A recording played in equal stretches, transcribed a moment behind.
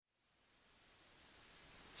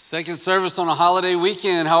Second service on a holiday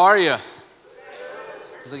weekend. How are you?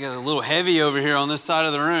 It's like a little heavy over here on this side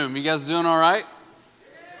of the room. You guys doing all right?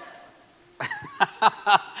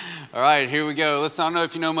 All right, here we go. Listen, I don't know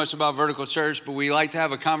if you know much about Vertical Church, but we like to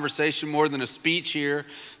have a conversation more than a speech here.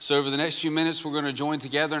 So over the next few minutes, we're going to join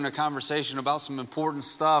together in a conversation about some important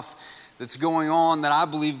stuff that's going on that I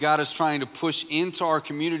believe God is trying to push into our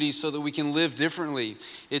community so that we can live differently.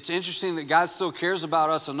 It's interesting that God still cares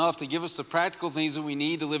about us enough to give us the practical things that we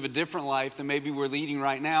need to live a different life than maybe we're leading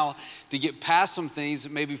right now, to get past some things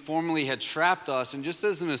that maybe formerly had trapped us. And just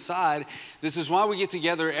as an aside, this is why we get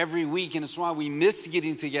together every week, and it's why we miss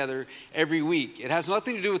getting together every week. It has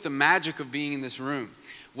nothing to do with the magic of being in this room.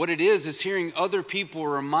 What it is hearing other people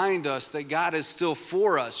remind us that God is still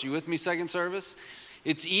for us. You with me, second service?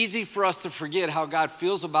 It's easy for us to forget how God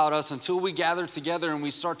feels about us until we gather together and we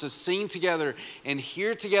start to sing together and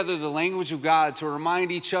hear together the language of God to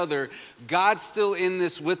remind each other God's still in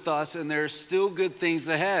this with us and there's still good things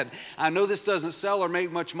ahead. I know this doesn't sell or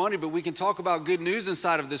make much money, but we can talk about good news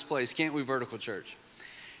inside of this place, can't we, Vertical Church?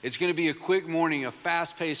 It's going to be a quick morning, a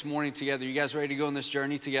fast-paced morning together. You guys ready to go on this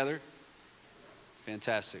journey together?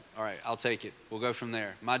 Fantastic. All right, I'll take it. We'll go from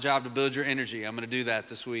there. My job to build your energy. I'm going to do that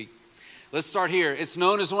this week. Let's start here. It's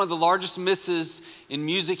known as one of the largest misses in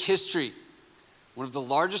music history. One of the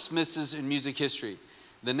largest misses in music history.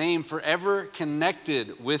 The name forever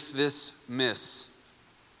connected with this miss.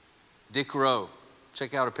 Dick Rowe.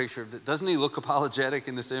 Check out a picture of it. Doesn't he look apologetic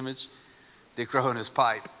in this image? Dick Rowe and his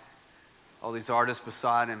pipe. All these artists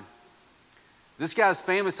beside him. This guy's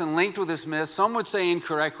famous and linked with this miss. Some would say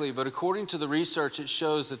incorrectly, but according to the research, it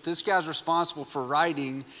shows that this guy's responsible for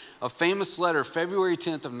writing a famous letter February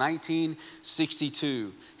 10th of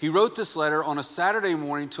 1962. He wrote this letter on a Saturday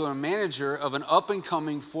morning to a manager of an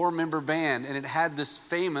up-and-coming 4-member band, and it had this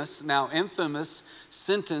famous, now infamous,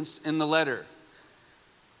 sentence in the letter.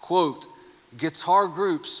 Quote, "Guitar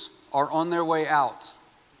groups are on their way out."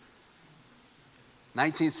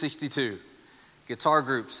 1962. Guitar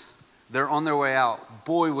groups. They're on their way out.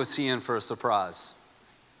 Boy, was he in for a surprise.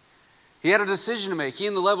 He had a decision to make. He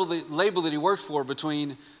and the label that he worked for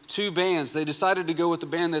between two bands, they decided to go with the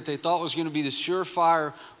band that they thought was going to be the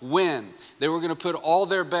surefire win. They were going to put all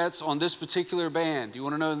their bets on this particular band. Do you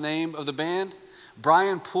want to know the name of the band?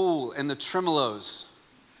 Brian Poole and the Tremolos.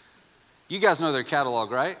 You guys know their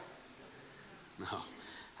catalog, right? No,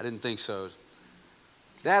 I didn't think so.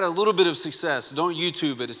 They had a little bit of success. Don't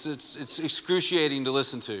YouTube it. It's excruciating to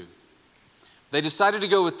listen to. They decided to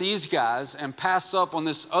go with these guys and pass up on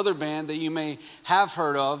this other band that you may have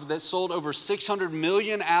heard of that sold over 600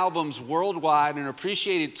 million albums worldwide and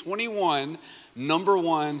appreciated 21 number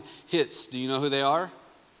one hits. Do you know who they are?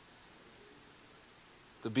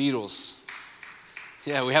 The Beatles.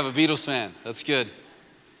 Yeah, we have a Beatles fan. That's good.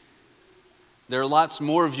 There are lots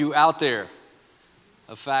more of you out there.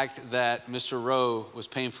 A fact that Mr. Rowe was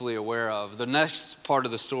painfully aware of. The next part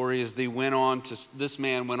of the story is this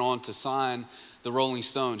man went on to sign the Rolling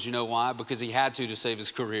Stones. You know why? Because he had to save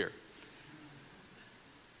his career.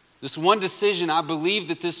 This one decision, I believe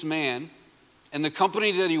that this man and the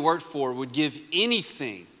company that he worked for would give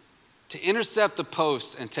anything to intercept the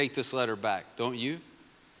post and take this letter back. Don't you?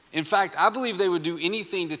 In fact, I believe they would do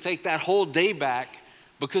anything to take that whole day back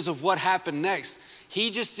because of what happened next. He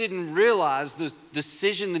just didn't realize the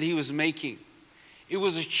decision that he was making. It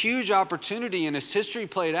was a huge opportunity, and as history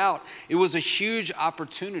played out, it was a huge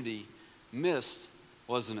opportunity missed,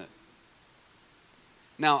 wasn't it?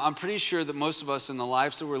 Now, I'm pretty sure that most of us in the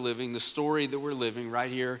lives that we're living, the story that we're living right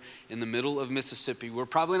here in the middle of Mississippi, we're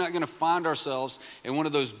probably not going to find ourselves in one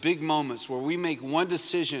of those big moments where we make one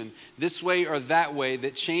decision this way or that way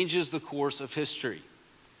that changes the course of history.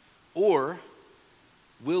 Or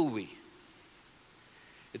will we?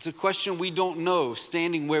 It's a question we don't know,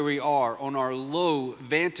 standing where we are on our low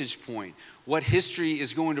vantage point, what history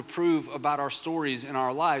is going to prove about our stories and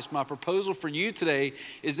our lives. My proposal for you today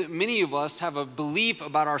is that many of us have a belief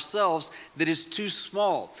about ourselves that is too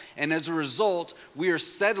small. And as a result, we are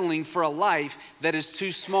settling for a life that is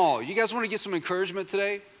too small. You guys want to get some encouragement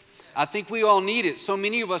today? I think we all need it. So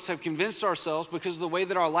many of us have convinced ourselves because of the way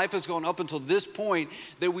that our life has gone up until this point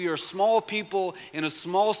that we are small people in a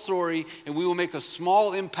small story and we will make a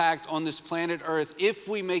small impact on this planet Earth if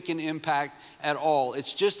we make an impact at all.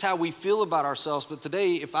 It's just how we feel about ourselves. But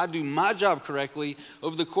today, if I do my job correctly,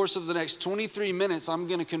 over the course of the next 23 minutes, I'm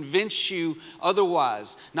going to convince you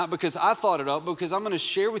otherwise. Not because I thought it up, but because I'm going to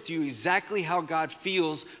share with you exactly how God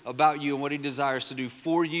feels about you and what he desires to do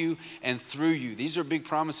for you and through you. These are big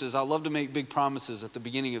promises. I love to make big promises at the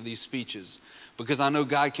beginning of these speeches because I know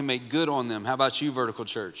God can make good on them. How about you, Vertical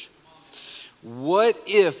Church? What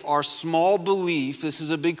if our small belief, this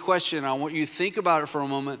is a big question, I want you to think about it for a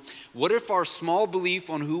moment. What if our small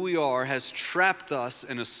belief on who we are has trapped us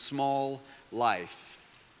in a small life?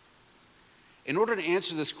 In order to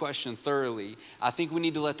answer this question thoroughly, I think we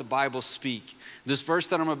need to let the Bible speak. This verse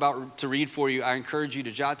that I'm about to read for you, I encourage you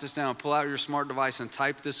to jot this down, pull out your smart device and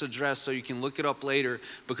type this address so you can look it up later,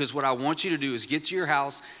 because what I want you to do is get to your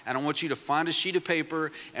house and I want you to find a sheet of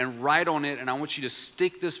paper and write on it, and I want you to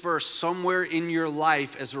stick this verse somewhere in your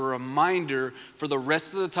life as a reminder for the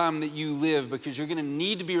rest of the time that you live, because you're going to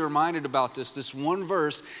need to be reminded about this. This one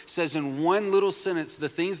verse says in one little sentence the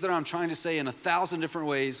things that I'm trying to say in 1,000 different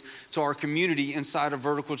ways to our community inside of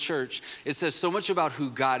Vertical Church. It says so much about who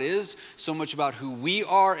God is, so much about who we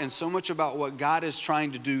are, and so much about what God is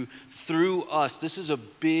trying to do through us. This is a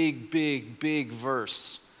big, big, big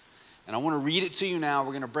verse. And I want to read it to you now.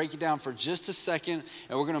 We're going to break it down for just a second,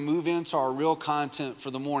 and we're going to move into our real content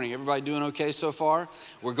for the morning. Everybody doing okay so far?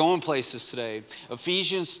 We're going places today.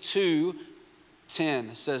 Ephesians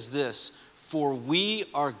 2:10 says this, "For we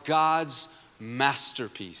are God's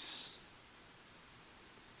masterpiece,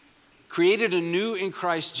 created anew in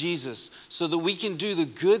Christ Jesus, so that we can do the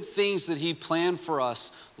good things that he planned for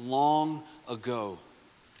us long ago."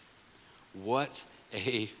 What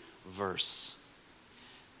a verse.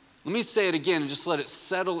 Let me say it again and just let it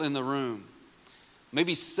settle in the room.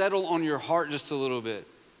 Maybe settle on your heart just a little bit,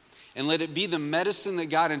 and let it be the medicine that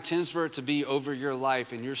God intends for it to be over your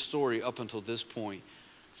life and your story up until this point.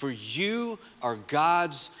 For you are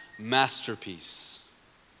God's masterpiece.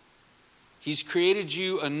 He's created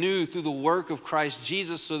you anew through the work of Christ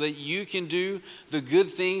Jesus so that you can do the good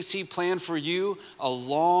things he planned for you a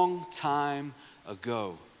long time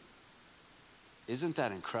ago. Isn't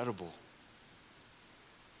that incredible?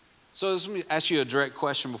 So let me ask you a direct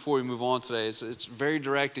question before we move on today. It's very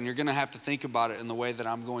direct, and you're going to have to think about it in the way that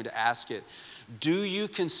I'm going to ask it. Do you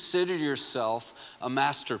consider yourself a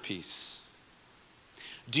masterpiece?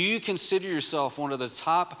 Do you consider yourself one of the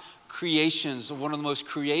top creations, one of the most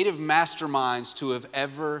creative masterminds to have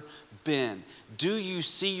ever been? Do you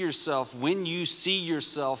see yourself, when you see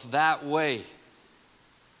yourself, that way?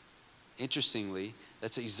 Interestingly,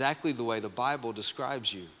 that's exactly the way the Bible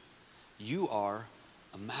describes you. You are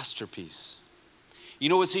a masterpiece. You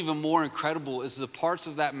know what's even more incredible is the parts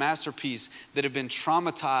of that masterpiece that have been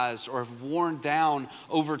traumatized or have worn down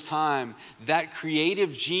over time, that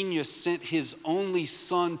creative genius sent his only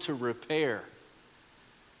son to repair.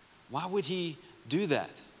 Why would he do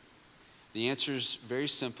that? The answer is very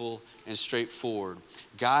simple and straightforward.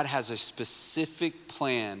 God has a specific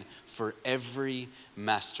plan for every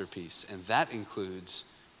masterpiece, and that includes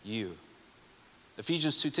you.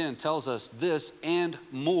 Ephesians 2:10 tells us this and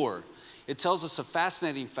more. It tells us a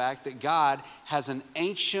fascinating fact that God has an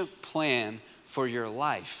ancient plan for your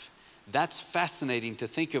life. That's fascinating to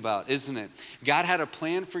think about, isn't it? God had a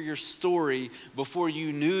plan for your story before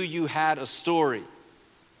you knew you had a story.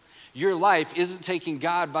 Your life isn't taking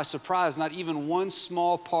God by surprise, not even one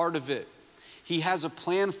small part of it. He has a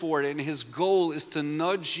plan for it, and his goal is to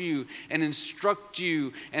nudge you and instruct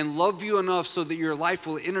you and love you enough so that your life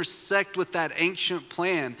will intersect with that ancient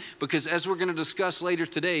plan. Because as we're going to discuss later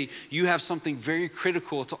today, you have something very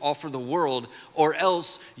critical to offer the world, or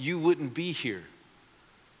else you wouldn't be here.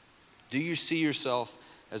 Do you see yourself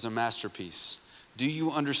as a masterpiece? Do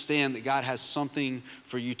you understand that God has something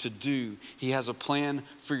for you to do? He has a plan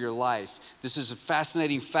for your life. This is a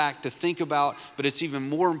fascinating fact to think about, but it's even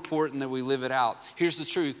more important that we live it out. Here's the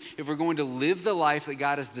truth. If we're going to live the life that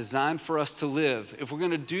God has designed for us to live, if we're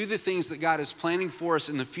going to do the things that God is planning for us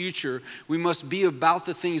in the future, we must be about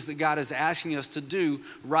the things that God is asking us to do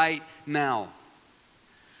right now.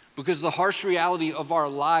 Because the harsh reality of our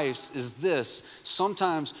lives is this: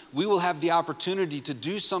 sometimes we will have the opportunity to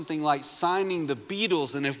do something like signing the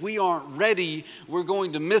Beatles, and if we aren't ready, we're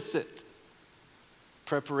going to miss it.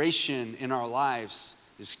 Preparation in our lives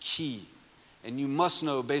is key. And you must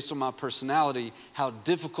know, based on my personality, how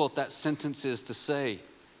difficult that sentence is to say.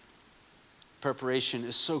 Preparation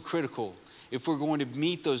is so critical if we're going to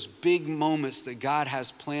meet those big moments that God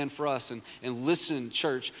has planned for us. And listen,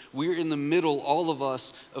 church, we're in the middle, all of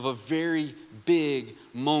us, of a very big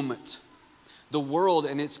moment. The world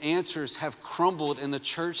and its answers have crumbled, and the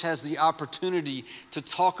church has the opportunity to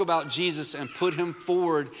talk about Jesus and put him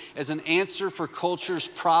forward as an answer for culture's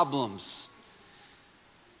problems.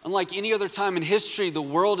 Unlike any other time in history, the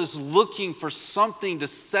world is looking for something to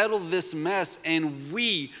settle this mess. And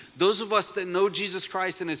we, those of us that know Jesus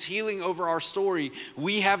Christ and his healing over our story,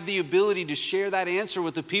 we have the ability to share that answer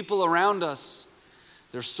with the people around us.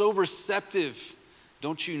 They're so receptive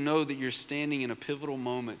Don't you know that you're standing in a pivotal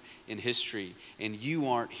moment in history and you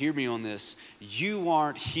aren't, hear me on this, you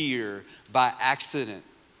aren't here by accident.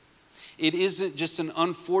 It isn't just an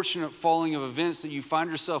unfortunate falling of events that you find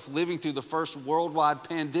yourself living through the first worldwide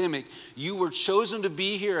pandemic. You were chosen to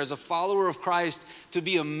be here as a follower of Christ to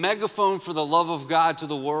be a megaphone for the love of God to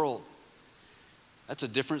the world. That's a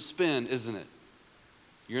different spin, isn't it?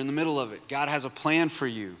 You're in the middle of it. God has a plan for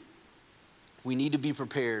you. We need to be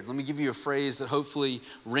prepared. Let me give you a phrase that hopefully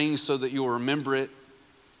rings so that you'll remember it.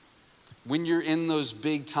 When you're in those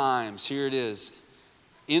big times, here it is.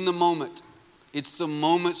 In the moment, it's the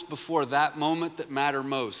moments before that moment that matter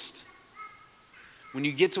most. When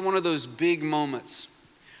you get to one of those big moments,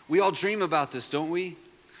 we all dream about this, don't we?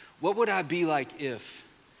 What would I be like if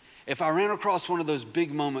I ran across one of those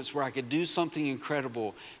big moments where I could do something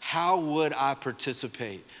incredible? How would I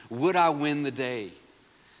participate? Would I win the day?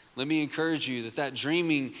 Let me encourage you that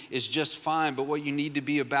dreaming is just fine, but what you need to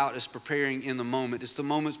be about is preparing in the moment. It's the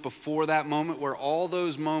moments before that moment where all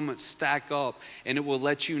those moments stack up, and it will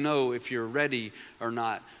let you know if you're ready or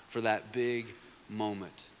not for that big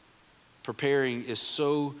moment. Preparing is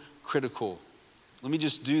so critical. Let me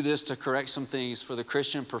just do this to correct some things for the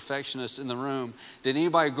Christian perfectionists in the room. Did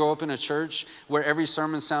anybody grow up in a church where every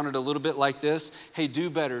sermon sounded a little bit like this? Hey, do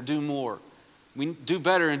better, do more. We do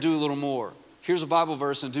better and do a little more. Here's a Bible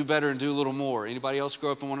verse and do better and do a little more. Anybody else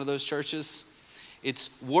grow up in one of those churches?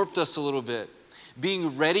 It's warped us a little bit.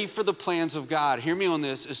 Being ready for the plans of God, hear me on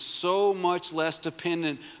this, is so much less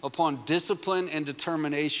dependent upon discipline and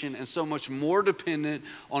determination and so much more dependent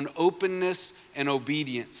on openness and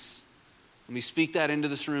obedience. Let me speak that into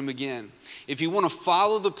this room again. If you want to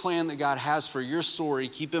follow the plan that God has for your story,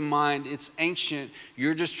 keep in mind it's ancient.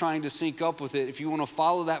 You're just trying to sync up with it. If you want to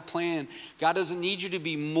follow that plan, God doesn't need you to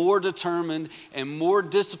be more determined and more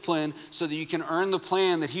disciplined so that you can earn the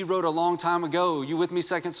plan that He wrote a long time ago. You with me,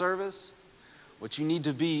 second service? What you need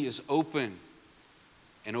to be is open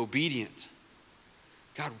and obedient.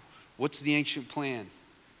 God, what's the ancient plan?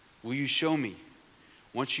 Will you show me?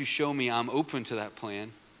 Once you show me, I'm open to that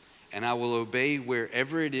plan. And I will obey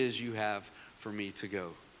wherever it is you have for me to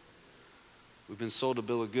go. We've been sold a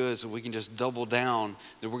bill of goods and we can just double down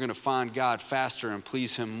that we're going to find God faster and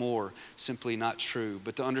please Him more. Simply not true.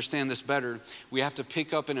 But to understand this better, we have to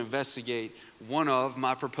pick up and investigate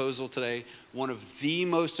my proposal today, one of the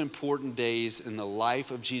most important days in the life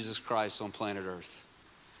of Jesus Christ on planet Earth.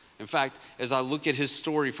 In fact, as I look at His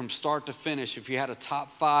story from start to finish, if you had a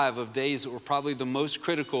top 5 of days that were probably the most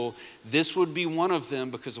critical, this would be one of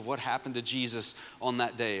them because of what happened to Jesus on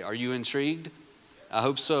that day. Are you intrigued? I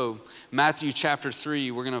hope so. Matthew chapter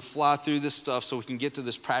 3, we're going to fly through this stuff so we can get to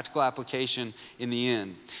this practical application in the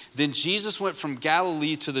end. Then Jesus went from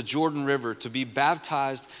Galilee to the Jordan River to be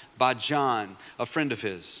baptized by John, a friend of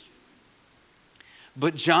his.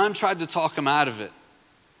 But John tried to talk him out of it.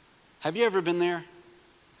 Have you ever been there?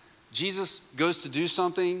 Jesus goes to do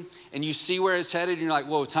something and you see where it's headed and you're like,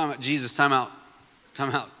 whoa, time out, Jesus, time out.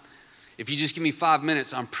 If you just give me 5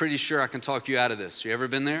 minutes, I'm pretty sure I can talk you out of this. You ever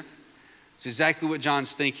been there? It's exactly what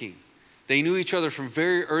John's thinking. They knew each other from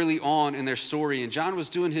very early on in their story, and John was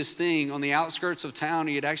doing his thing on the outskirts of town.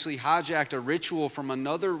 He had actually hijacked a ritual from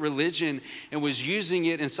another religion and was using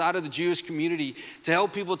it inside of the Jewish community to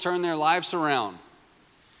help people turn their lives around.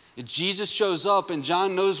 And Jesus shows up and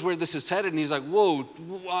John knows where this is headed and he's like, whoa,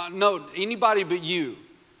 no, anybody but you.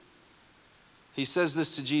 He says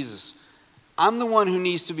this to Jesus. I'm the one who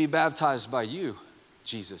needs to be baptized by you,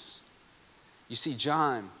 Jesus. You see,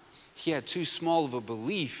 John, he had too small of a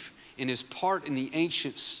belief in his part in the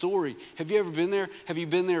ancient story. Have you ever been there? Have you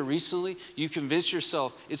been there recently? You convince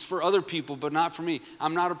yourself it's for other people, but not for me.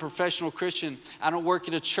 I'm not a professional Christian. I don't work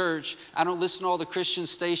at a church. I don't listen to all the Christian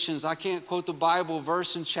stations. I can't quote the Bible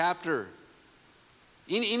verse and chapter.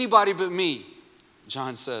 Anybody but me,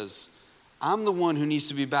 John says. I'm the one who needs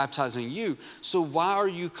to be baptizing you. So why are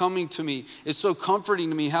you coming to me? It's so comforting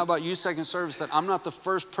to me. How about you, second service, that I'm not the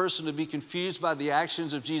first person to be confused by the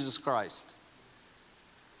actions of Jesus Christ.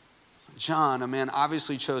 John, a man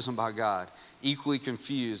obviously chosen by God, equally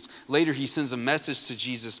confused. Later, he sends a message to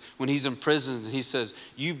Jesus when he's in prison. And he says,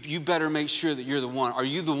 you better make sure that you're the one. Are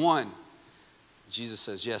you the one? Jesus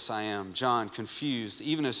says, yes, I am. John, confused,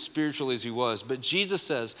 even as spiritual as he was. But Jesus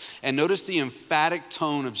says, and notice the emphatic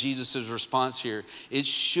tone of Jesus' response here. It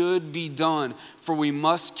should be done, for we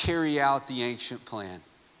must carry out the ancient plan.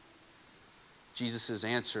 Jesus'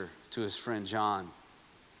 answer to his friend John.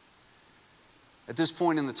 At this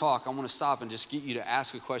point in the talk, I want to stop and just get you to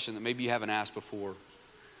ask a question that maybe you haven't asked before,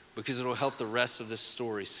 because it'll help the rest of this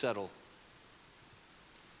story settle.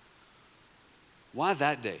 Why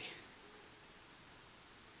that day?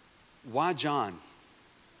 Why John?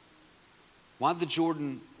 Why the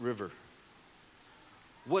Jordan River?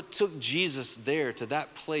 What took Jesus there to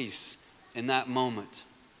that place in that moment?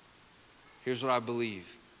 Here's what I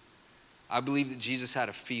believe. I believe that Jesus had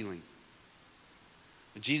a feeling.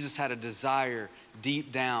 Jesus had a desire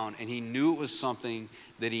deep down, and he knew it was something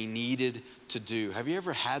that he needed to do. Have you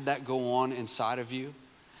ever had that go on inside of you?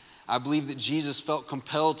 I believe that Jesus felt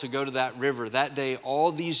compelled to go to that river that day,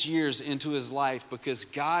 all these years into his life, because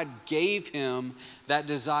God gave him that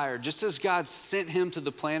desire. Just as God sent him to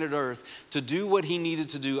the planet Earth to do what he needed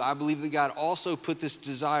to do, I believe that God also put this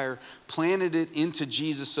desire, planted it into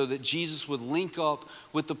Jesus so that Jesus would link up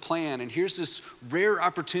with the plan. And here's this rare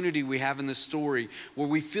opportunity we have in this story where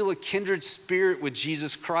we feel a kindred spirit with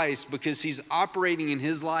Jesus Christ because he's operating in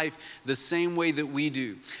his life the same way that we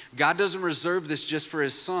do. God doesn't reserve this just for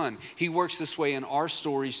his son. He works this way in our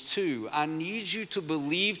stories too. I need you to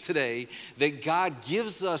believe today that God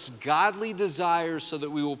gives us godly desires so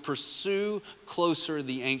that we will pursue closer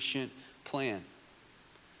the ancient plan.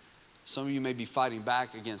 Some of you may be fighting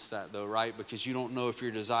back against that though, right? Because you don't know if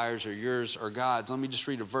your desires are yours or God's. Let me just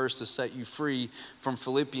read a verse to set you free from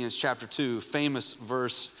Philippians chapter 2, famous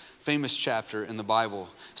verse, famous chapter in the Bible.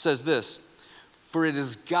 It says this, "For it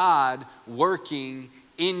is God working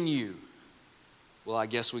in you." Well, I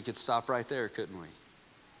guess we could stop right there, couldn't we?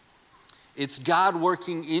 It's God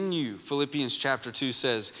working in you, Philippians chapter 2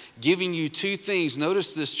 says, giving you two things.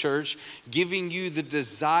 Notice this, church, giving you the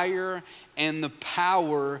desire and the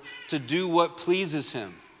power to do what pleases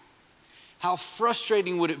him. How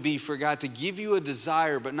frustrating would it be for God to give you a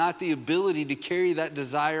desire, but not the ability to carry that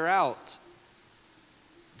desire out?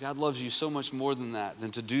 God loves you so much more than that,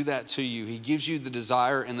 than to do that to you. He gives you the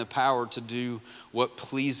desire and the power to do what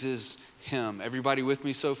pleases him. Everybody with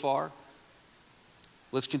me so far?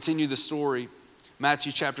 Let's continue the story.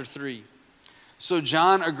 Matthew chapter 3. So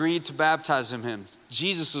John agreed to baptize him.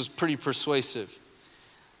 Jesus was pretty persuasive.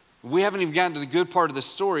 We haven't even gotten to the good part of the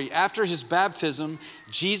story. After his baptism,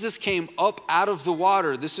 Jesus came up out of the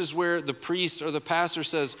water. This is where the priest or the pastor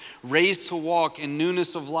says, raised to walk in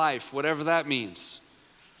newness of life, whatever that means.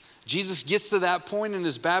 Jesus gets to that point in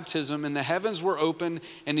his baptism and the heavens were open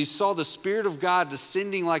and he saw the Spirit of God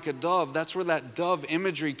descending like a dove. That's where that dove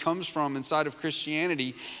imagery comes from inside of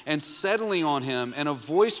Christianity, and settling on him. And a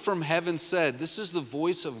voice from heaven said, this is the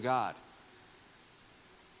voice of God.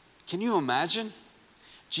 Can you imagine?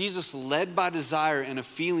 Jesus, led by desire and a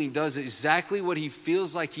feeling, does exactly what he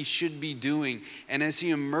feels like he should be doing. And as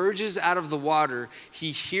he emerges out of the water,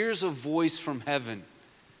 he hears a voice from heaven.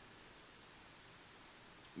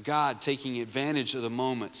 God taking advantage of the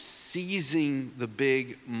moment, seizing the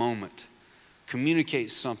big moment,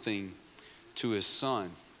 communicates something to his son.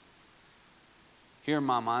 Here in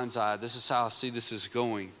my mind's eye, this is how I see this is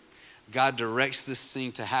going. God directs this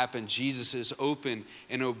thing to happen. Jesus is open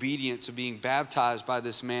and obedient to being baptized by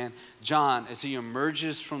this man, John. As he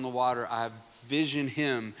emerges from the water, I vision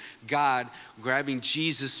him, God, grabbing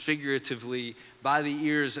Jesus figuratively by the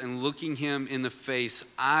ears and looking him in the face,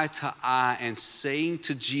 eye to eye, and saying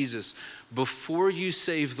to Jesus, before you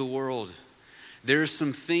save the world, there are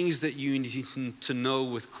some things that you need to know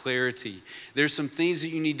with clarity. There's some things that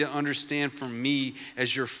you need to understand from me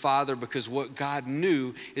as your father, because what God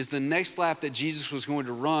knew is the next lap that Jesus was going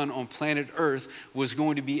to run on planet Earth was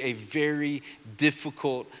going to be a very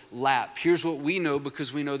difficult lap. Here's what we know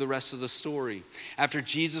because we know the rest of the story. After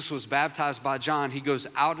Jesus was baptized by John, he goes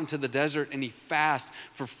out into the desert and he fasts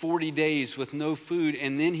for 40 days with no food.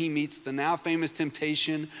 And then he meets the now famous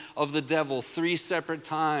temptation of the devil 3 separate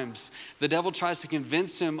times. The devil tries to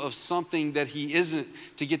convince him of something that he isn't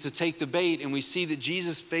to get to take the bait. And we see that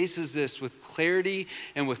Jesus faces this with clarity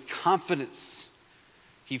and with confidence.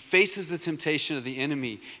 He faces the temptation of the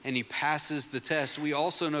enemy and he passes the test. We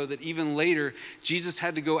also know that even later, Jesus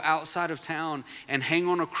had to go outside of town and hang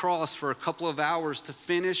on a cross for a couple of hours to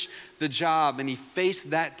finish the job. And he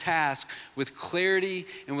faced that task with clarity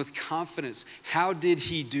and with confidence. How did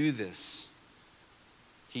he do this?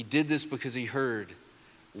 He did this because he heard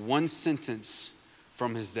one sentence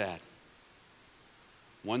from his dad.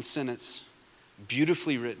 One sentence,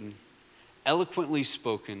 beautifully written, eloquently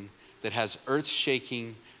spoken, that has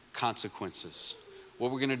earth-shaking consequences.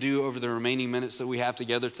 What we're going to do over the remaining minutes that we have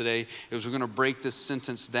together today is we're going to break this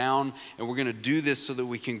sentence down, and we're going to do this so that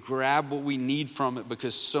we can grab what we need from it,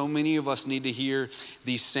 because so many of us need to hear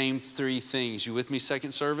these same 3 things. You with me,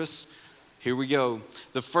 second service? Here we go.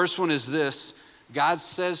 The first one is this. God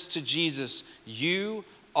says to Jesus, you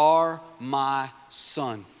are my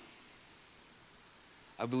son.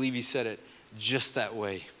 I believe he said it just that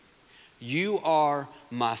way. You are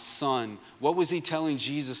my son. What was he telling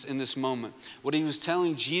Jesus in this moment? What he was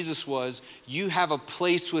telling Jesus was, you have a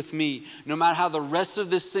place with me. No matter how the rest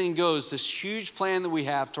of this thing goes, this huge plan that we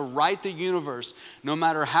have to right the universe, no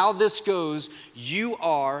matter how this goes, you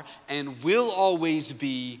are and will always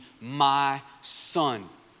be my son.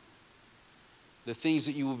 The things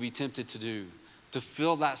that you will be tempted to do, to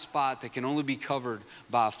fill that spot that can only be covered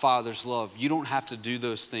by a father's love. You don't have to do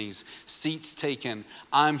those things. Seats taken,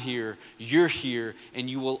 I'm here, you're here, and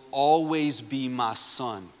you will always be my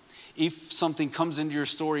son. If something comes into your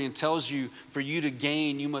story and tells you for you to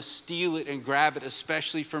gain, you must steal it and grab it,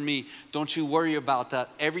 especially for me. Don't you worry about that.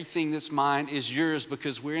 Everything that's mine is yours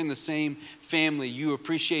because we're in the same family. You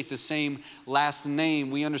appreciate the same last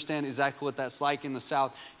name. We understand exactly what that's like in the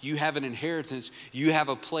South. You have an inheritance. You have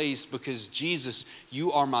a place because Jesus,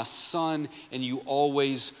 you are my son and you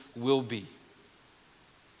always will be.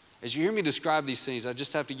 As you hear me describe these things, I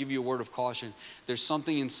just have to give you a word of caution. There's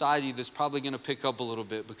something inside you that's probably going to pick up a little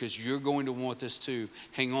bit because you're going to want this too.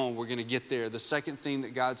 Hang on, we're going to get there. The second thing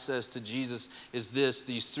that God says to Jesus is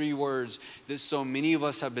these three words that so many of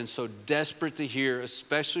us have been so desperate to hear,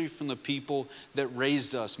 especially from the people that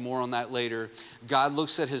raised us. More on that later. God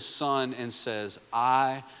looks at his son and says,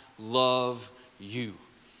 I love you.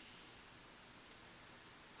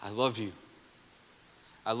 I love you.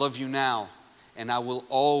 I love you now. And I will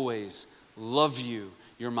always love you.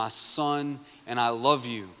 You're my son, and I love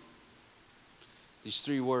you. These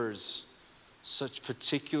three words, such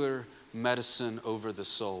particular medicine over the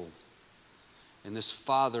soul. And this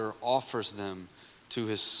father offers them to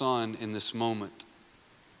his son in this moment.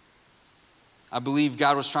 I believe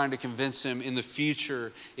God was trying to convince him in the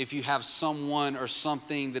future, if you have someone or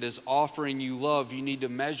something that is offering you love, you need to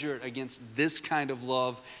measure it against this kind of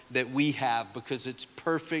love that we have because it's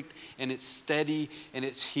perfect and it's steady and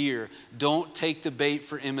it's here. Don't take the bait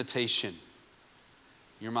for imitation.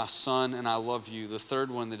 You're my son and I love you. The third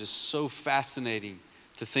one that is so fascinating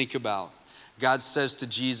to think about. God says to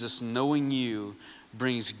Jesus, knowing you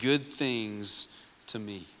brings good things to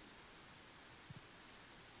me.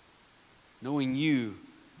 Knowing you,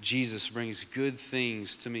 Jesus, brings good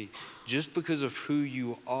things to me. Just because of who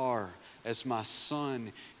you are as my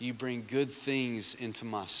son, you bring good things into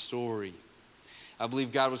my story. I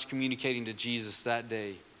believe God was communicating to Jesus that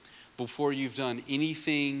day. Before you've done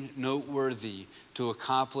anything noteworthy to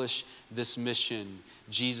accomplish this mission,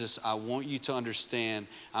 Jesus, I want you to understand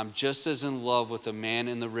I'm just as in love with the man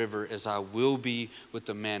in the river as I will be with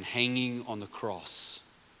the man hanging on the cross.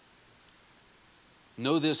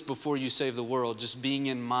 Know this before you save the world. Just being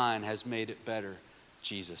in mine has made it better,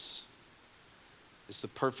 Jesus. It's the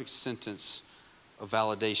perfect sentence of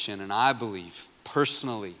validation. And I believe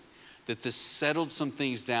personally that this settled some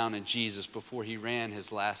things down in Jesus before he ran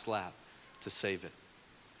his last lap to save it.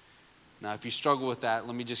 Now, if you struggle with that,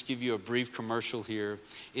 let me just give you a brief commercial here.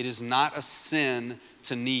 It is not a sin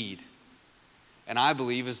to need. And I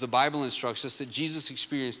believe, as the Bible instructs us, that Jesus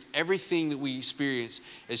experienced everything that we experience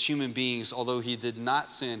as human beings. Although he did not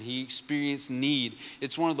sin, he experienced need.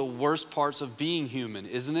 It's one of the worst parts of being human,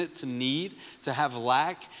 isn't it? To need, to have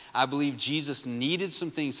lack. I believe Jesus needed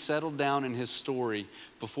some things settled down in his story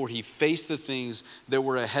before he faced the things that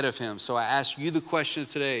were ahead of him. So I ask you the question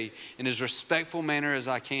today in as respectful manner as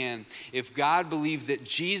I can. If God believed that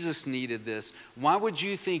Jesus needed this, why would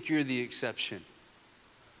you think you're the exception?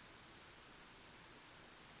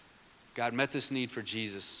 God met this need for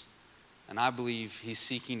Jesus, and I believe he's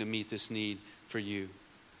seeking to meet this need for you.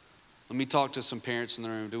 Let me talk to some parents in the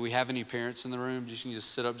room. Do we have any parents in the room? You can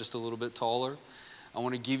just sit up just a little bit taller. I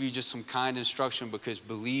want to give you just some kind instruction because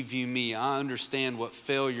believe you me, I understand what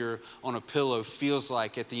failure on a pillow feels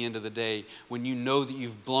like at the end of the day when you know that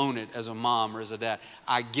you've blown it as a mom or as a dad.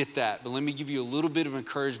 I get that, but let me give you a little bit of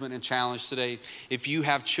encouragement and challenge today. If you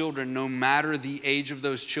have children, no matter the age of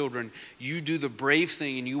those children, you do the brave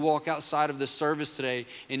thing and you walk outside of this service today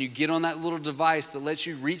and you get on that little device that lets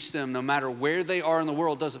you reach them no matter where they are in the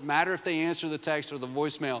world. Doesn't matter if they answer the text or the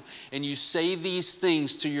voicemail, and you say these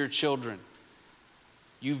things to your children.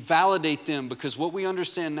 You validate them because what we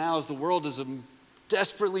understand now is the world is a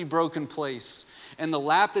desperately broken place. And the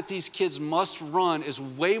lap that these kids must run is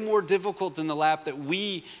way more difficult than the lap that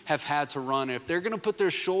we have had to run. And if they're going to put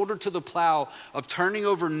their shoulder to the plow of turning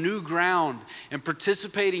over new ground and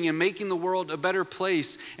participating in making the world a better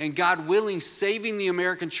place and God willing, saving the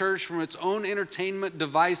American church from its own entertainment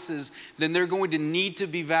devices, then they're going to need to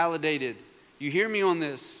be validated. You hear me on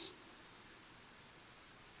this?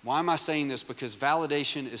 Why am I saying this? Because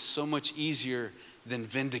validation is so much easier than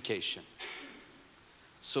vindication.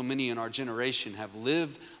 So many in our generation have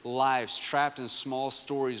lived lives trapped in small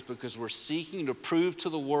stories because we're seeking to prove to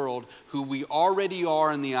the world who we already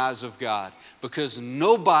are in the eyes of God because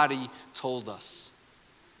nobody told us.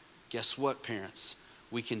 Guess what, parents?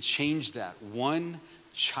 We can change that one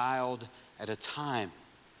child at a time.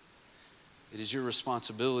 It is your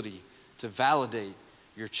responsibility to validate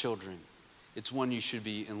your children. It's one you should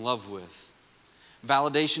be in love with.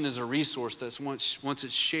 Validation is a resource that's once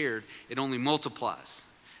it's shared, it only multiplies.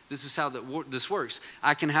 This is how this works.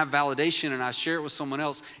 I can have validation and I share it with someone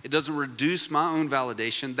else. It doesn't reduce my own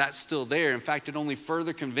validation. That's still there. In fact, it only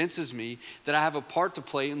further convinces me that I have a part to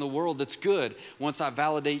play in the world that's good. Once I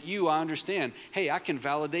validate you, I understand, hey, I can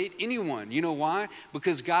validate anyone. You know why?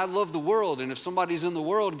 Because God loved the world. And if somebody's in the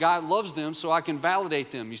world, God loves them, so I can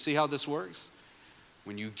validate them. You see how this works?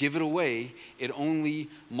 When you give it away, it only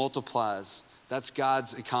multiplies. That's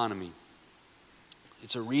God's economy.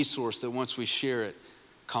 It's a resource that once we share it,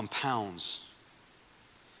 compounds.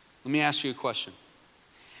 Let me ask you a question.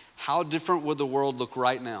 How different would the world look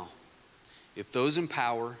right now if those in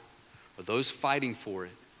power or those fighting for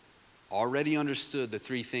it already understood the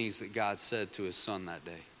three things that God said to his son that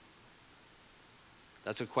day?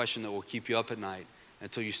 That's a question that will keep you up at night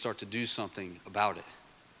until you start to do something about it.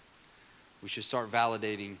 We should start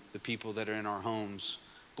validating the people that are in our homes,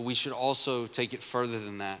 but we should also take it further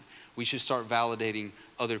than that. We should start validating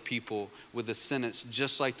other people with a sentence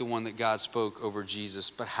just like the one that God spoke over Jesus.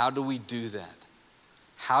 But how do we do that?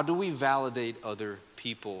 How do we validate other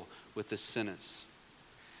people with this sentence?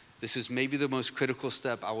 This is maybe the most critical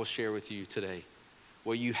step I will share with you today.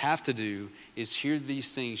 What you have to do is hear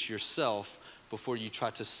these things yourself before you try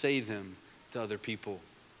to say them to other people.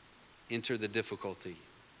 Enter the difficulty.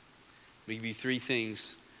 Maybe three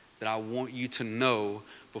things that I want you to know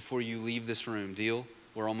before you leave this room. Deal?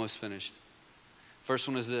 We're almost finished. First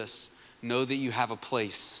one is this. Know that you have a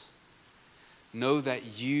place. Know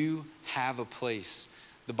that you have a place.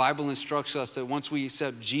 The Bible instructs us that once we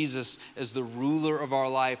accept Jesus as the ruler of our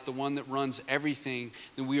life, the one that runs everything,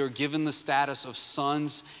 then we are given the status of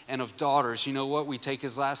sons and of daughters. You know what? We take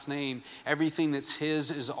his last name. Everything that's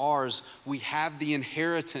his is ours. We have the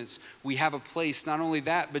inheritance. We have a place. Not only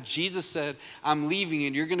that, but Jesus said, I'm leaving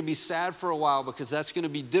and you're going to be sad for a while because that's going to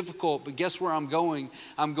be difficult. But guess where I'm going?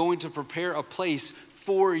 I'm going to prepare a place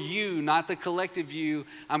for you, not the collective you.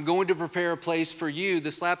 I'm going to prepare a place for you.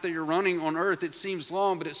 This lap that you're running on earth, it seems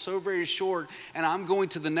long, but it's so very short. And I'm going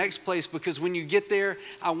to the next place because when you get there,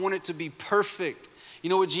 I want it to be perfect. You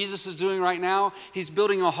know what Jesus is doing right now? He's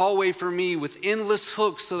building a hallway for me with endless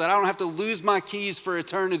hooks so that I don't have to lose my keys for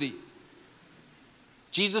eternity.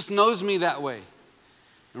 Jesus knows me that way.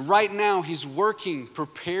 And right now, he's working,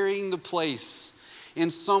 preparing the place. In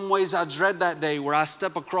some ways, I dread that day where I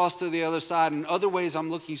step across to the other side. In other ways, I'm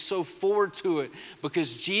looking so forward to it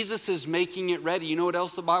because Jesus is making it ready. You know what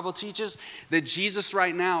else the Bible teaches? That Jesus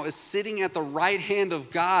right now is sitting at the right hand of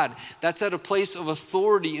God. That's at a place of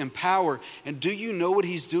authority and power. And do you know what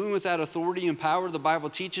he's doing with that authority and power? The Bible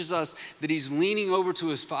teaches us that he's leaning over to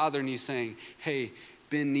his Father and he's saying, hey,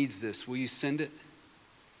 Ben needs this. Will you send it?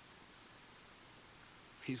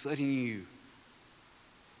 He's letting you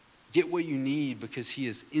get what you need because he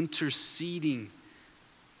is interceding.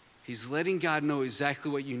 He's letting God know exactly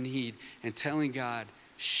what you need and telling God,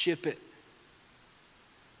 ship it.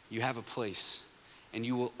 You have a place, and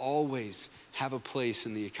you will always have a place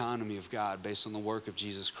in the economy of God based on the work of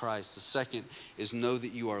Jesus Christ. The second is know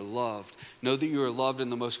that you are loved. Know that you are loved in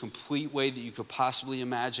the most complete way that you could possibly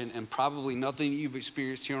imagine, and probably nothing that you've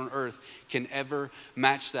experienced here on earth can ever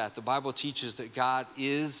match that. The Bible teaches that God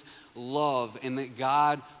is love and that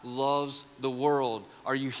God loves the world.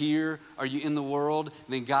 Are you here? Are you in the world?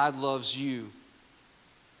 Then God loves you.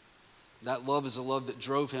 That love is a love that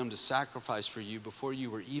drove him to sacrifice for you before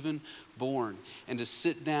you were even born and to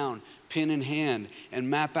sit down, pen in hand, and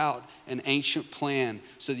map out an ancient plan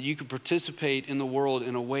so that you could participate in the world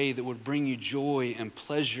in a way that would bring you joy and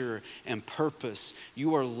pleasure and purpose.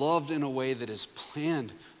 You are loved in a way that is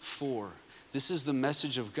planned for. This is the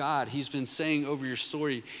message of God. He's been saying over your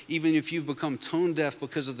story, even if you've become tone deaf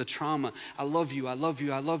because of the trauma, I love you, I love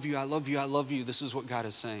you, I love you, I love you, I love you. This is what God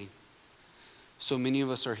is saying. So many of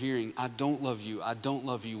us are hearing, I don't love you, I don't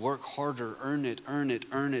love you. Work harder, earn it, earn it,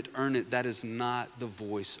 earn it, earn it. That is not the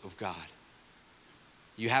voice of God.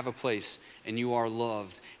 You have a place and you are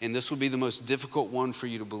loved. And this will be the most difficult one for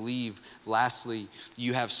you to believe. Lastly,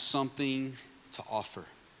 you have something to offer.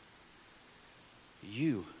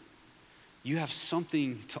 You have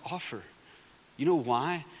something to offer. You know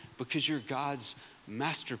why? Because you're God's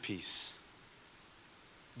masterpiece.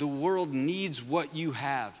 The world needs what you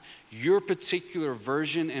have, your particular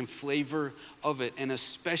version and flavor of it, and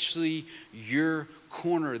especially your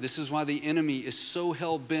corner. This is why the enemy is so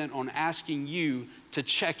hell-bent on asking you to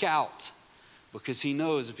check out, because he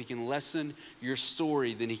knows if he can lessen your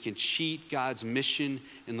story, then he can cheat God's mission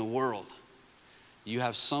in the world. You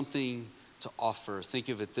have something to offer. Think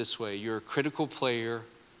of it this way. You're a critical player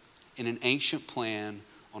in an ancient plan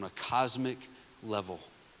on a cosmic level.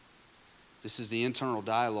 This is the internal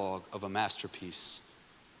dialogue of a masterpiece.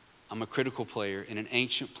 I'm a critical player in an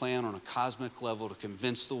ancient plan on a cosmic level to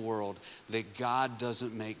convince the world that God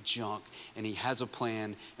doesn't make junk and he has a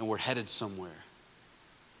plan and we're headed somewhere.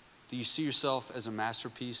 Do you see yourself as a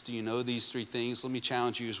masterpiece? Do you know these three things? Let me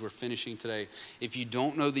challenge you as we're finishing today. If you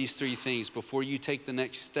don't know these three things, before you take the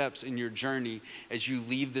next steps in your journey, as you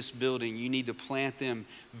leave this building, you need to plant them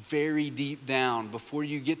very deep down. Before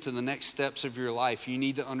you get to the next steps of your life, you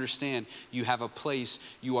need to understand you have a place,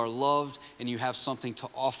 you are loved, and you have something to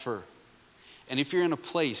offer. And if you're in a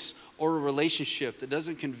place or a relationship that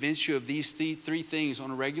doesn't convince you of these three things on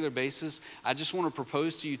a regular basis, I just want to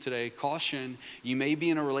propose to you today, caution, you may be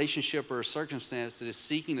in a relationship or a circumstance that is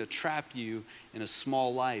seeking to trap you in a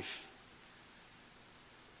small life.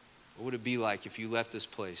 What would it be like if you left this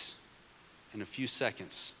place in a few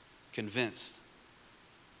seconds, convinced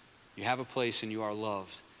you have a place and you are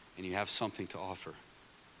loved and you have something to offer?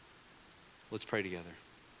 Let's pray together.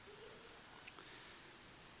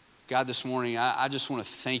 God, this morning, I just want to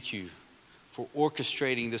thank you for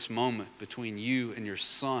orchestrating this moment between you and your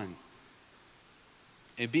son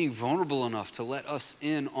and being vulnerable enough to let us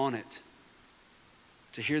in on it,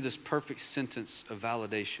 to hear this perfect sentence of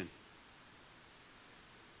validation.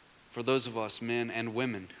 For those of us, men and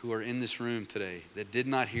women, who are in this room today that did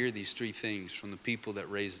not hear these three things from the people that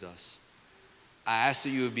raised us, I ask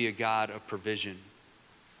that you would be a God of provision.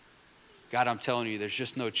 God, I'm telling you, there's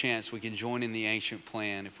just no chance we can join in the ancient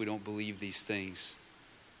plan if we don't believe these things.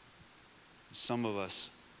 Some of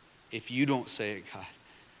us, if you don't say it, God,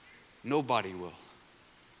 nobody will.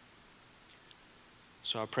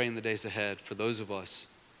 So I pray in the days ahead for those of us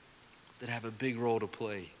that have a big role to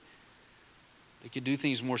play, that could do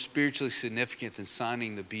things more spiritually significant than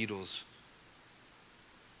signing the Beatles.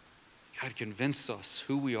 God, convince us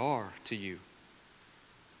who we are to you,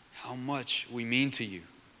 how much we mean to you.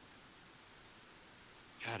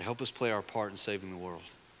 God, help us play our part in saving the world.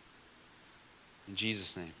 In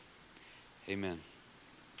Jesus' name, amen.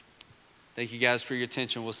 Thank you guys for your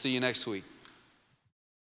attention. We'll see you next week.